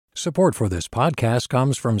Support for this podcast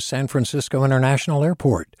comes from San Francisco International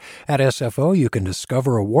Airport. At SFO, you can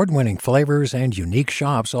discover award-winning flavors and unique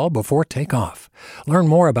shops all before takeoff. Learn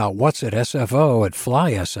more about what's at SFO at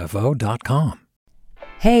flysfo.com.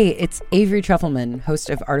 Hey, it's Avery Trufelman,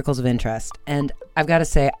 host of Articles of Interest, and I've got to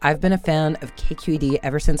say, I've been a fan of KQED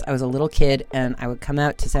ever since I was a little kid, and I would come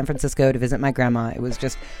out to San Francisco to visit my grandma. It was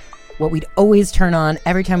just what we'd always turn on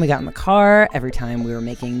every time we got in the car, every time we were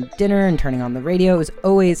making dinner and turning on the radio. It was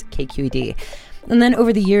always KQED. And then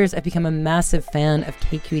over the years, I've become a massive fan of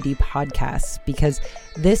KQED podcasts because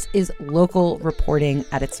this is local reporting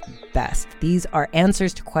at its best. These are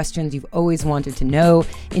answers to questions you've always wanted to know,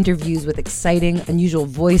 interviews with exciting, unusual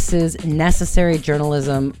voices, necessary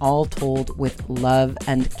journalism, all told with love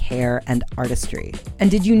and care and artistry. And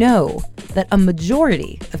did you know that a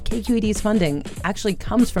majority of KQED's funding actually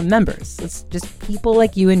comes from members? It's just people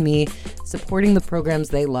like you and me supporting the programs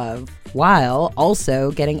they love, while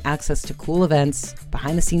also getting access to cool events,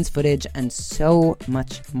 behind-the-scenes footage, and so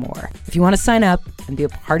much more. If you want to sign up and be a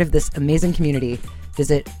part of this amazing community,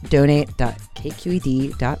 visit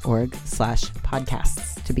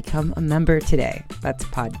donate.kqed.org/podcasts to become a member today. That's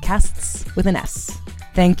podcasts with an S.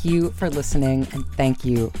 Thank you for listening, and thank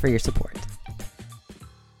you for your support.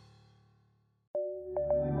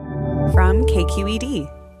 From KQED.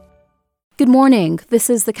 Good morning. This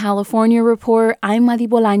is the California Report. I'm Madi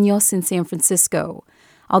Bolaños in San Francisco.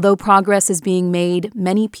 Although progress is being made,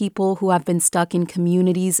 many people who have been stuck in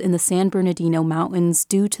communities in the San Bernardino Mountains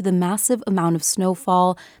due to the massive amount of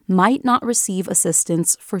snowfall might not receive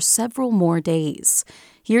assistance for several more days.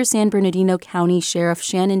 Here's San Bernardino County Sheriff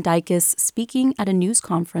Shannon Dykes speaking at a news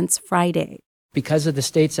conference Friday. Because of the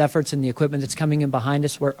state's efforts and the equipment that's coming in behind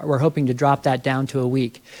us, we're hoping to drop that down to a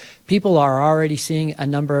week. People are already seeing a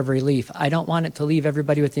number of relief. I don't want it to leave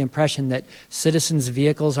everybody with the impression that citizens'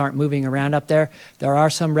 vehicles aren't moving around up there. There are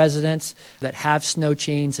some residents that have snow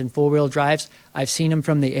chains and four-wheel drives. I've seen them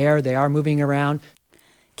from the air. They are moving around.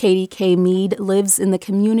 Katie K. Mead lives in the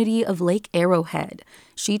community of Lake Arrowhead.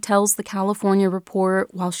 She tells the California Report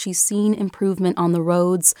while she's seen improvement on the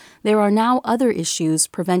roads, there are now other issues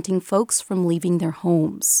preventing folks from leaving their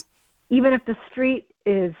homes. Even if the street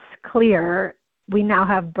is clear, we now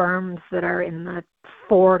have berms that are in the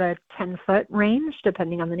 4 to 10 foot range,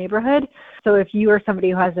 depending on the neighborhood. So if you are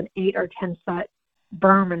somebody who has an 8 or 10 foot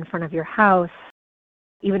berm in front of your house,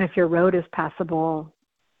 even if your road is passable,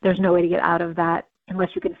 there's no way to get out of that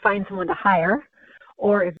unless you can find someone to hire,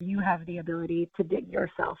 or if you have the ability to dig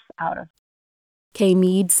yourself out of. Kay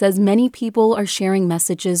Mead says many people are sharing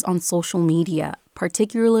messages on social media,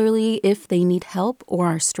 particularly if they need help or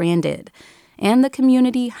are stranded, and the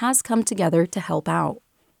community has come together to help out.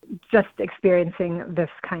 Just experiencing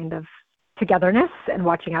this kind of togetherness and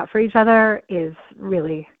watching out for each other is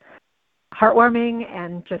really heartwarming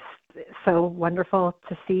and just so wonderful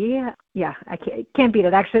to see. Yeah, I can't beat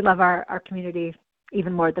it. I actually love our community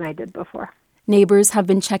even more than I did before. Neighbors have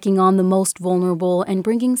been checking on the most vulnerable and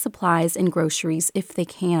bringing supplies and groceries if they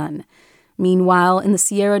can. Meanwhile, in the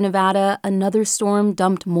Sierra Nevada, another storm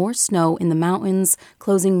dumped more snow in the mountains,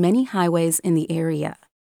 closing many highways in the area.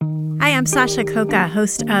 Hi, I'm Sasha Khokha,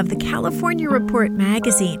 host of the California Report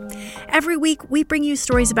magazine. Every week, we bring you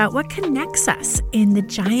stories about what connects us in the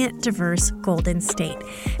giant, diverse Golden State.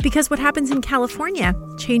 Because what happens in California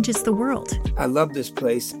changes the world. I love this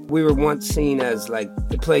place. We were once seen as like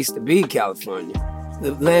the place to be, California.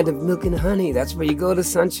 The land of milk and honey. That's where you go to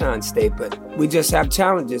Sunshine State, but we just have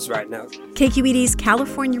challenges right now. KQED's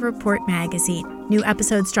California Report magazine. New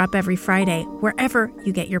episodes drop every Friday, wherever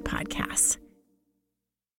you get your podcasts.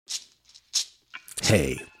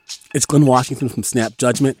 Hey, it's Glenn Washington from Snap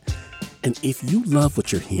Judgment. And if you love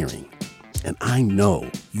what you're hearing, and I know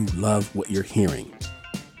you love what you're hearing,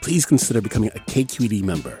 please consider becoming a KQED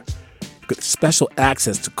member. You get special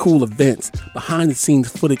access to cool events,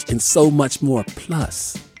 behind-the-scenes footage, and so much more.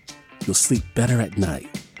 Plus, you'll sleep better at night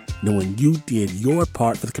knowing you did your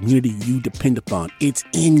part for the community you depend upon. It's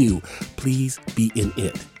in you. Please be in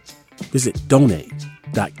it. Visit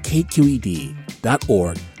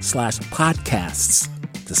donate.kqed.org/podcasts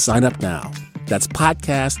to sign up now. That's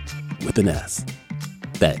podcast with an S.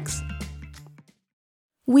 Thanks.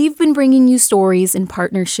 We've been bringing you stories in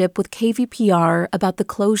partnership with KVPR about the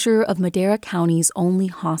closure of Madera County's only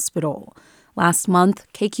hospital. Last month,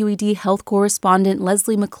 KQED health correspondent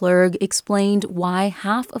Leslie McClurg explained why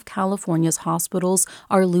half of California's hospitals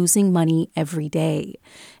are losing money every day,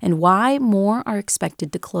 and why more are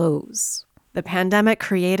expected to close. The pandemic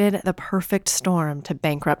created the perfect storm to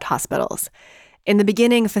bankrupt hospitals. In the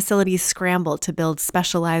beginning, facilities scrambled to build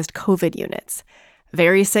specialized COVID units.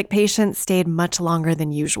 Very sick patients stayed much longer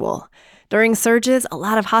than usual. During surges, a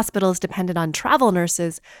lot of hospitals depended on travel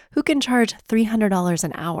nurses who can charge $300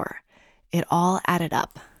 an hour. It all added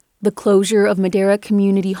up. The closure of Madera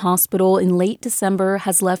Community Hospital in late December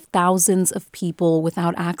has left thousands of people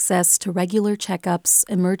without access to regular checkups,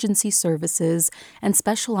 emergency services, and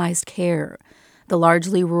specialized care. The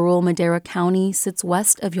largely rural Madera County sits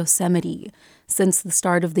west of Yosemite. Since the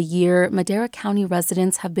start of the year, Madera County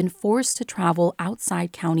residents have been forced to travel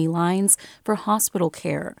outside county lines for hospital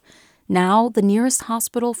care. Now, the nearest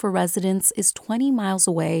hospital for residents is 20 miles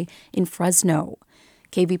away in Fresno.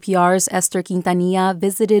 KVPR's Esther Quintanilla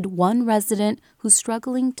visited one resident who's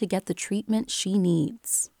struggling to get the treatment she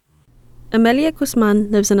needs. Amelia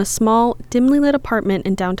Guzman lives in a small, dimly lit apartment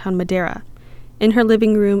in downtown Madera. In her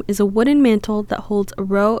living room is a wooden mantle that holds a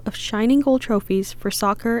row of shining gold trophies for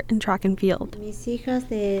soccer and track and field. With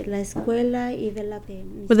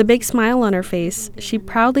a big smile on her face, she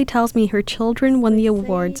proudly tells me her children won the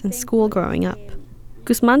awards in school growing up.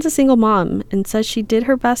 Guzman's a single mom and says she did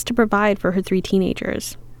her best to provide for her 3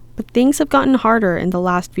 teenagers. But things have gotten harder in the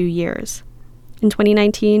last few years. In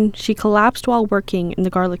 2019, she collapsed while working in the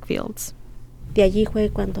garlic fields.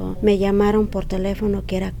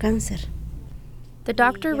 The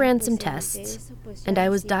doctor ran some tests, and I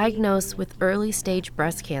was diagnosed with early-stage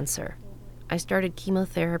breast cancer. I started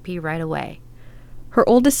chemotherapy right away. Her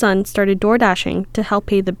oldest son started door dashing to help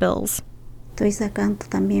pay the bills.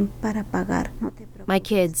 My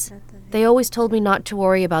kids, they always told me not to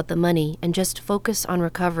worry about the money and just focus on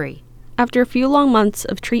recovery. After a few long months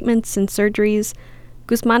of treatments and surgeries,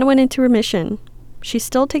 Guzman went into remission. She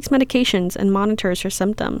still takes medications and monitors her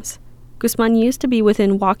symptoms. Guzman used to be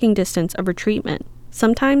within walking distance of her treatment.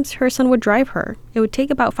 Sometimes her son would drive her. It would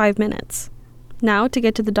take about 5 minutes. Now, to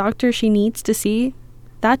get to the doctor she needs to see,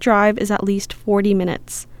 that drive is at least 40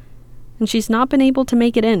 minutes. And she's not been able to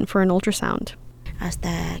make it in for an ultrasound.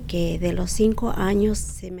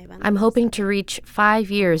 I'm hoping to reach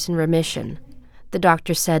 5 years in remission. The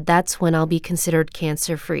doctor said that's when I'll be considered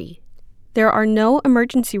cancer-free. There are no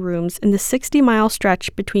emergency rooms in the 60-mile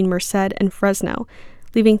stretch between Merced and Fresno,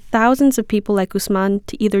 leaving thousands of people like Guzman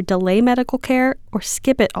to either delay medical care or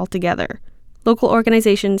skip it altogether. Local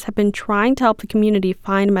organizations have been trying to help the community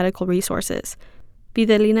find medical resources.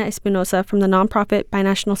 Fidelina Espinosa from the nonprofit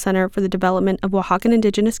Binational Center for the Development of Oaxacan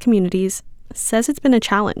Indigenous Communities says it's been a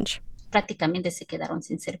challenge.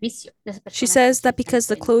 She says that because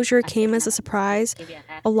the closure came as a surprise,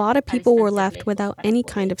 a lot of people were left without any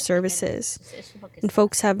kind of services, and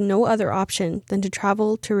folks have no other option than to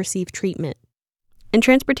travel to receive treatment. And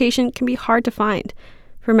transportation can be hard to find.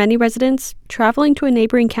 For many residents, traveling to a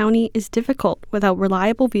neighboring county is difficult without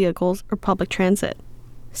reliable vehicles or public transit.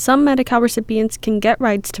 Some Medi-Cal recipients can get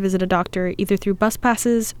rides to visit a doctor either through bus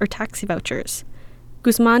passes or taxi vouchers.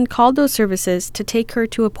 Guzman called those services to take her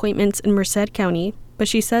to appointments in Merced County, but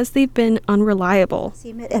she says they've been unreliable.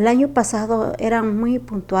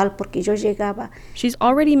 She's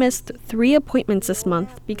already missed 3 appointments this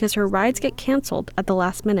month because her rides get canceled at the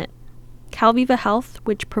last minute. Calviva Health,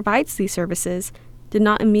 which provides these services, did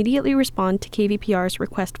not immediately respond to KVPR's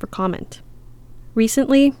request for comment.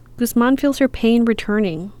 Recently, Guzman feels her pain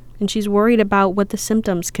returning, and she's worried about what the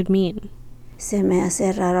symptoms could mean. I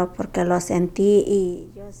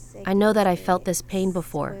know that I felt this pain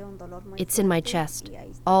before. It's in my chest,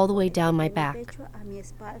 all the way down my back.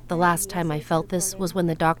 The last time I felt this was when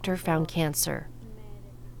the doctor found cancer.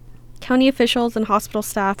 County officials and hospital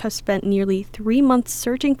staff have spent nearly 3 months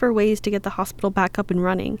searching for ways to get the hospital back up and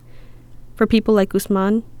running. For people like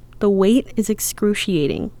Guzman, the wait is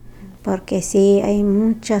excruciating. Porque sí, hay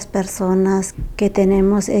muchas personas que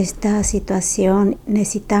tenemos esta situación,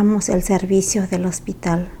 necesitamos el servicio del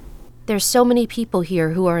hospital. There's so many people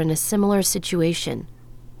here who are in a similar situation.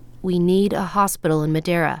 We need a hospital in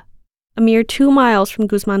Madera. A mere 2 miles from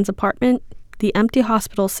Guzman's apartment, the empty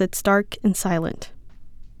hospital sits dark and silent.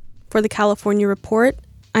 For the California Report,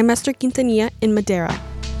 I'm Esther Quintanilla in Madera.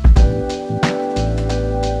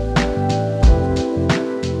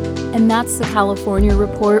 And that's the California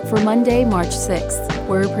Report for Monday, March 6th.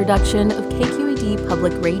 We're a production of KQED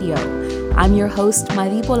Public Radio. I'm your host,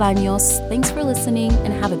 Madi Bolaños. Thanks for listening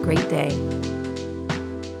and have a great day.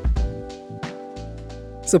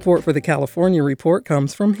 Support for the California Report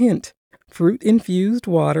comes from Hint, fruit-infused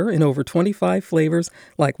water in over 25 flavors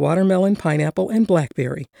like watermelon, pineapple, and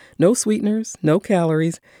blackberry. No sweeteners, no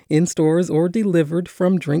calories, in stores or delivered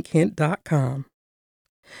from drinkhint.com.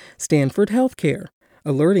 Stanford Healthcare,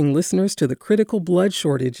 alerting listeners to the critical blood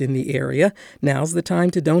shortage in the area. Now's the time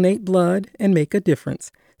to donate blood and make a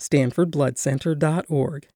difference.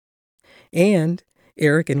 StanfordBloodCenter.org. And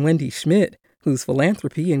Eric and Wendy Schmidt, whose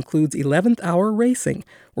philanthropy includes 11th Hour Racing,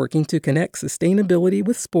 working to connect sustainability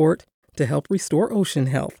with sport to help restore ocean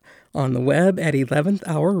health, on the web at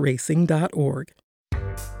 11thhourracing.org.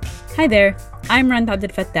 Hi there, I'm Randa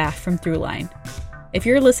Abdel-Fattah from Throughline. If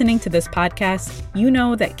you're listening to this podcast, you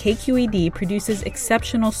know that KQED produces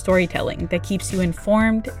exceptional storytelling that keeps you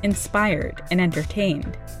informed, inspired, and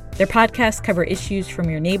entertained. Their podcasts cover issues from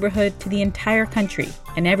your neighborhood to the entire country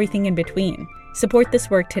and everything in between. Support this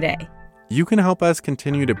work today. You can help us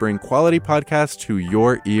continue to bring quality podcasts to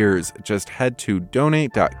your ears. Just head to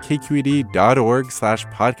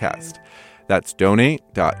donate.kqed.org/podcast. That's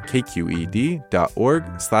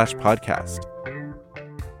donate.kqed.org/podcast.